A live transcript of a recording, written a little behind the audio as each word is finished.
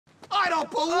don't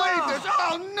believe this!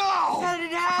 Oh, no! How did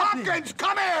it happen? Hopkins,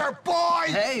 come here, boy!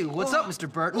 Hey, what's up,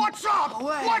 Mr. Burton? What's up?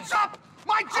 What's up?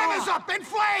 My gym is up in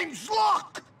flames,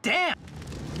 look! Damn!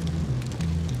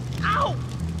 Ow!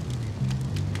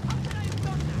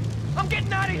 I'm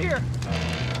getting out of here!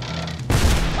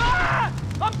 Ah!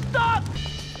 I'm stuck!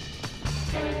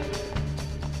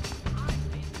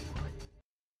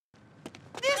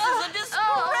 This is a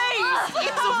disgrace!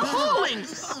 It's appalling!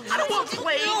 I don't want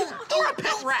plague or a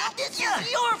pet rat! This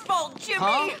is your fault, Jimmy!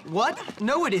 Huh? What?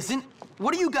 No, it isn't.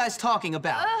 What are you guys talking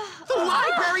about? The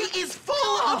library is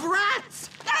full of rats!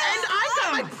 And I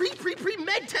got my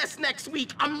pre-med test next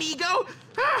week, amigo!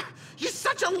 You're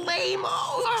such a lame...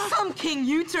 Some king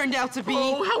you turned out to be.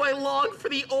 Oh, how I long for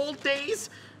the old days.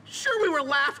 Sure, we were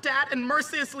laughed at and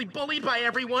mercilessly bullied by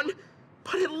everyone,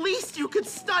 but at least you could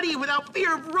study without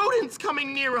fear of rodents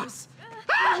coming near us.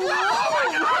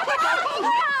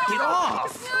 Get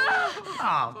off!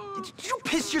 Oh, did you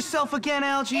piss yourself again,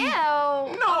 Algie? Ew.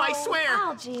 No, I swear.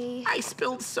 Algie. I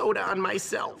spilled soda on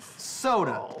myself.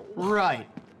 Soda. Right.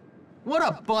 What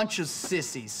a bunch of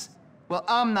sissies. Well,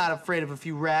 I'm not afraid of a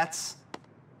few rats.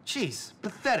 Jeez,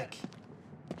 pathetic.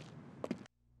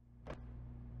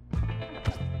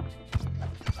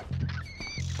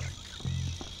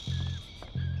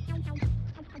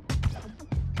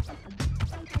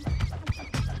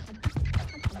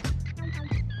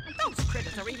 Those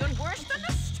critters are even worse than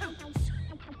the students.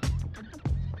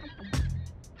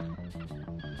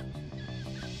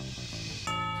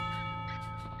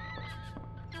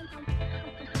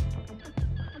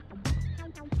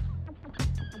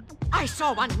 I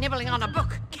saw one nibbling on a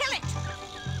book. Kill it!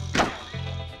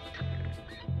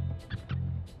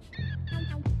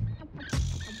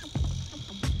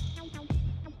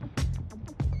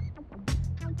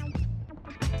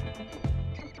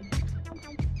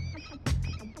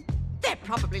 They're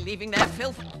probably leaving their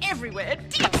filth everywhere.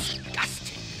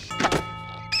 Disgusting!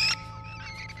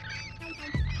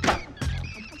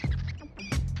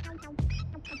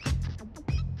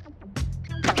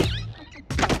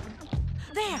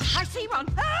 There, I see one.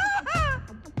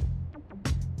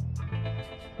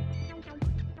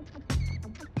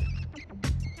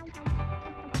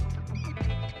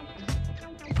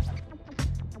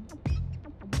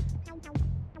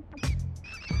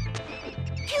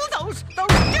 Kill those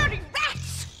dirty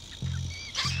rats!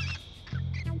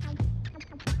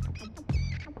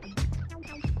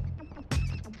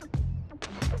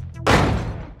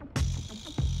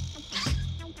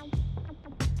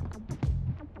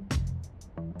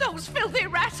 Those filthy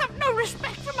rats have no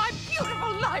respect for my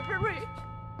beautiful library.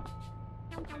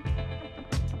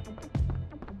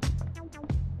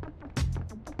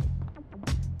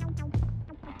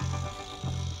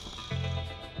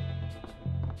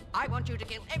 I want you to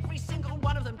kill every single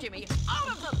one of them, Jimmy. All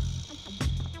of them!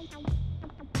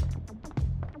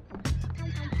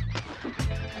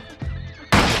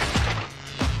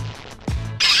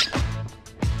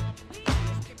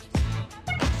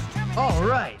 All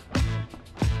right.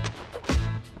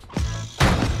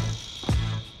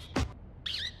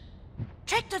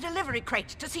 Check the delivery crate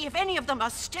to see if any of them are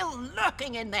still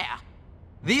lurking in there.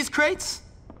 These crates?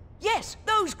 Yes,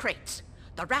 those crates.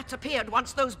 The rats appeared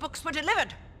once those books were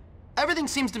delivered. Everything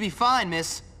seems to be fine,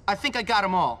 miss. I think I got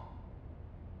them all.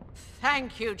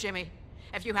 Thank you, Jimmy.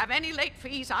 If you have any late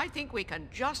fees, I think we can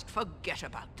just forget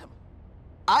about them.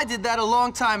 I did that a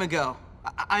long time ago.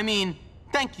 I mean,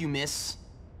 thank you, miss.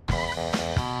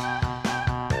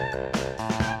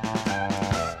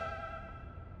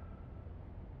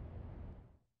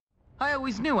 I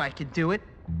always knew I could do it.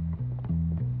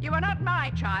 You are not my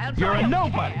child, so You're I a don't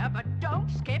nobody. care, but don't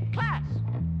skip class.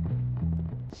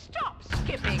 Stop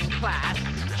skipping class.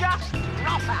 Just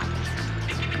drop out.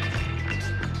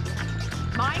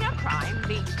 Minor crime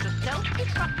leads to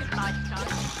self-destructive lifestyle.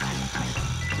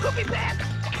 We'll be back.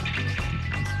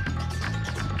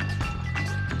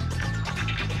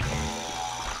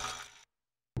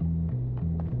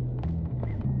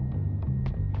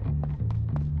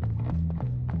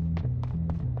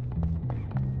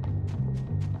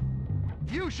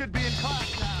 You should be in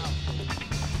class now.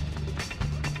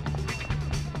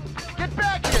 Get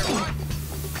back here!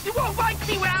 You won't like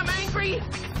me when I'm angry!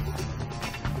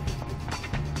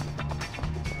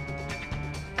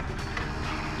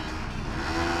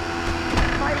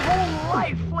 My whole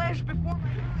life flashed before my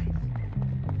eyes.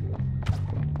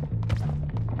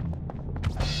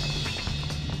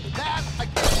 That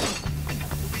again.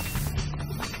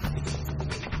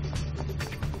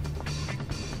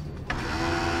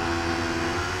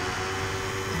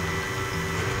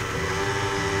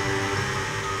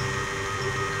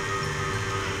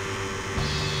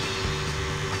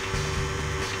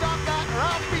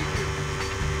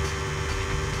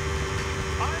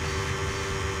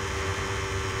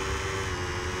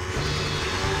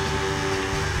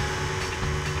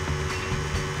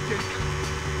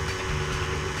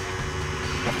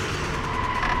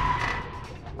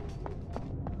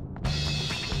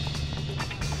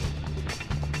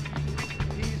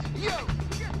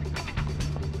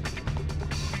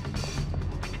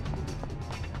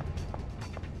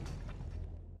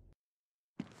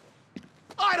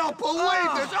 I don't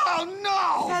believe this! Oh,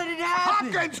 no! How did it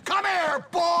happen? Hopkins, come here,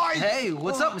 boy! Hey,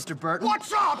 what's up, Mr. Burton?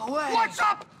 What's up? Away. What's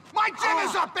up? My gym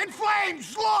is up in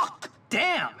flames, look!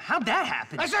 Damn, how'd that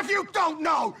happen? As if you don't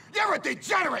know! You're a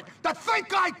degenerate to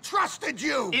think I trusted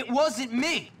you! It wasn't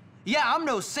me. Yeah, I'm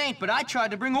no saint, but I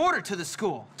tried to bring order to the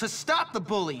school, to stop the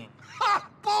bullying. Ha!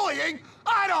 Bullying?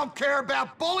 I don't care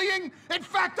about bullying. In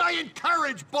fact, I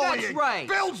encourage bullying. That's right.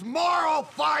 Builds moral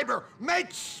fiber,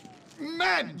 makes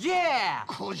men. Yeah!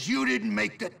 'Cause you didn't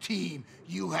make the team.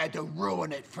 You had to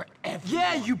ruin it for everyone.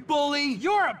 Yeah, you bully!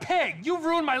 You're a pig! You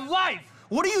ruined my life!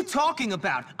 What are you talking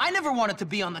about? I never wanted to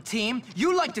be on the team.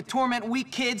 You like to torment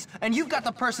weak kids, and you've got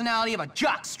the personality of a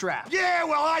jockstrap. Yeah,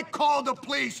 well, I called the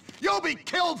police. You'll be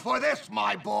killed for this,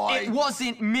 my boy. It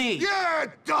wasn't me.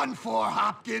 You're done for,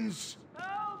 Hopkins.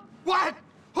 What?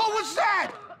 Who was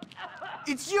that?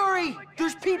 It's Yuri!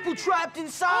 There's people trapped Oh,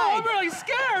 inside! I'm really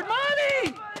scared,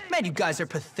 Mommy! Man, you guys are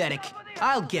pathetic.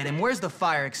 I'll get him. Where's the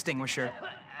fire extinguisher?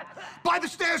 By the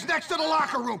stairs next to the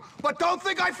locker room. But don't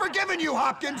think I've forgiven you,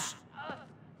 Hopkins.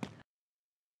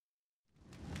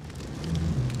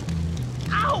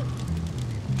 Ow!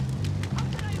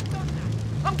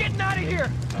 I'm getting out of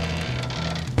here!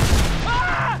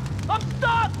 Ah! I'm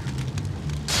stuck!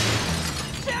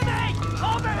 Jimmy!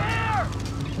 Over here!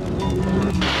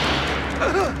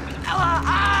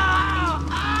 Ow!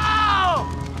 Ow!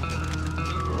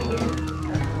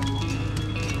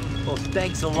 Well,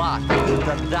 thanks a lot. I could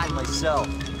have done that myself.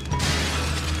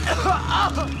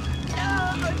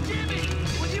 Jimmy!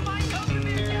 Would you mind coming to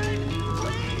me again?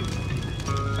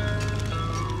 Please?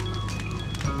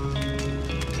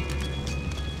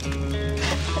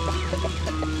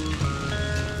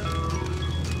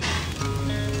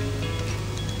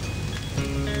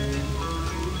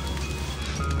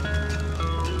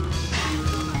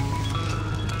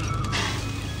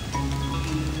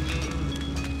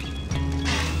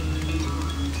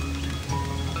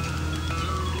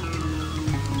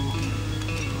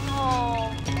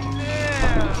 Oh,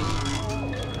 man.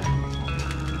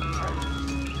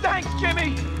 Thanks,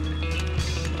 Jimmy!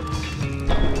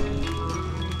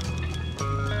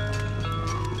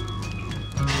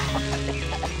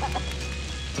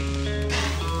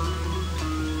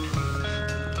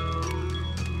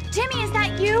 Jimmy, is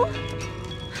that you?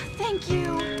 Thank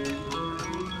you.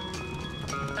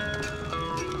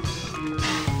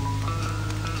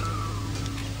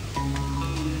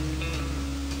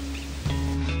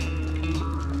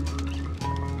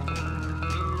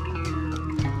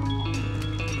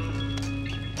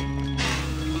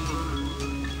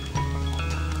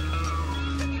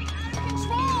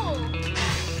 Control!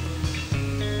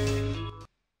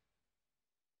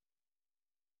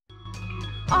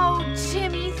 Oh,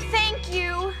 Jimmy, thank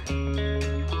you.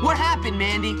 What happened,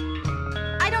 Mandy?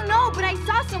 I don't know, but I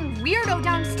saw some weirdo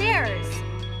downstairs.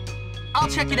 I'll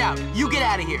check it out. You get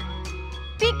out of here.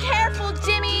 Be careful,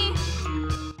 Jimmy.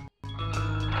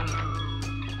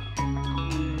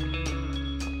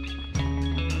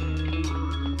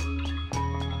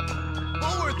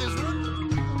 Bullworth is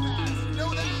running fast. You know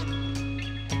that?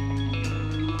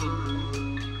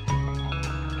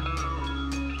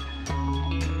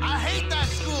 I hate that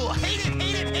school. Hate it,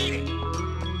 hate it, hate it.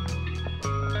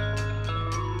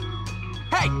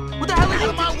 Hey, what the hell are Out you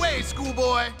of my way,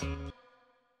 schoolboy.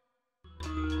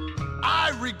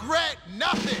 I regret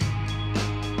nothing.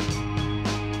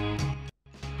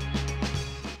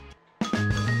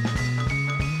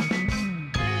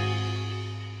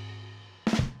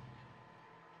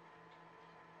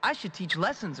 I should teach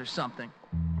lessons or something.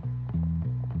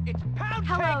 It's pound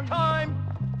Hello. cake time!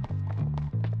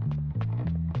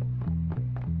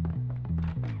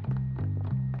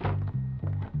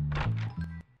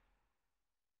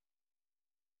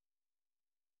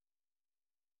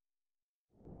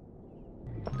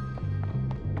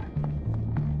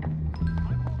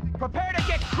 Prepare to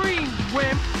get creamed,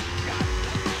 wimp!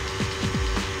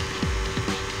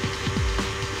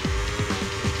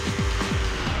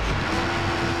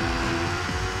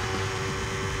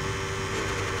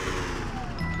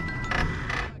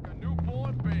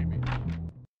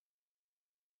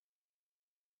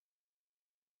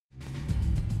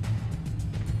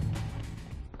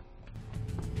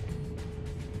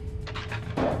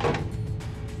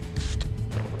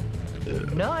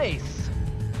 Nice.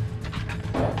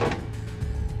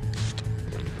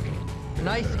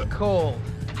 Nice and cold.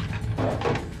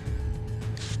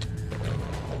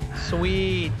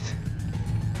 Sweet.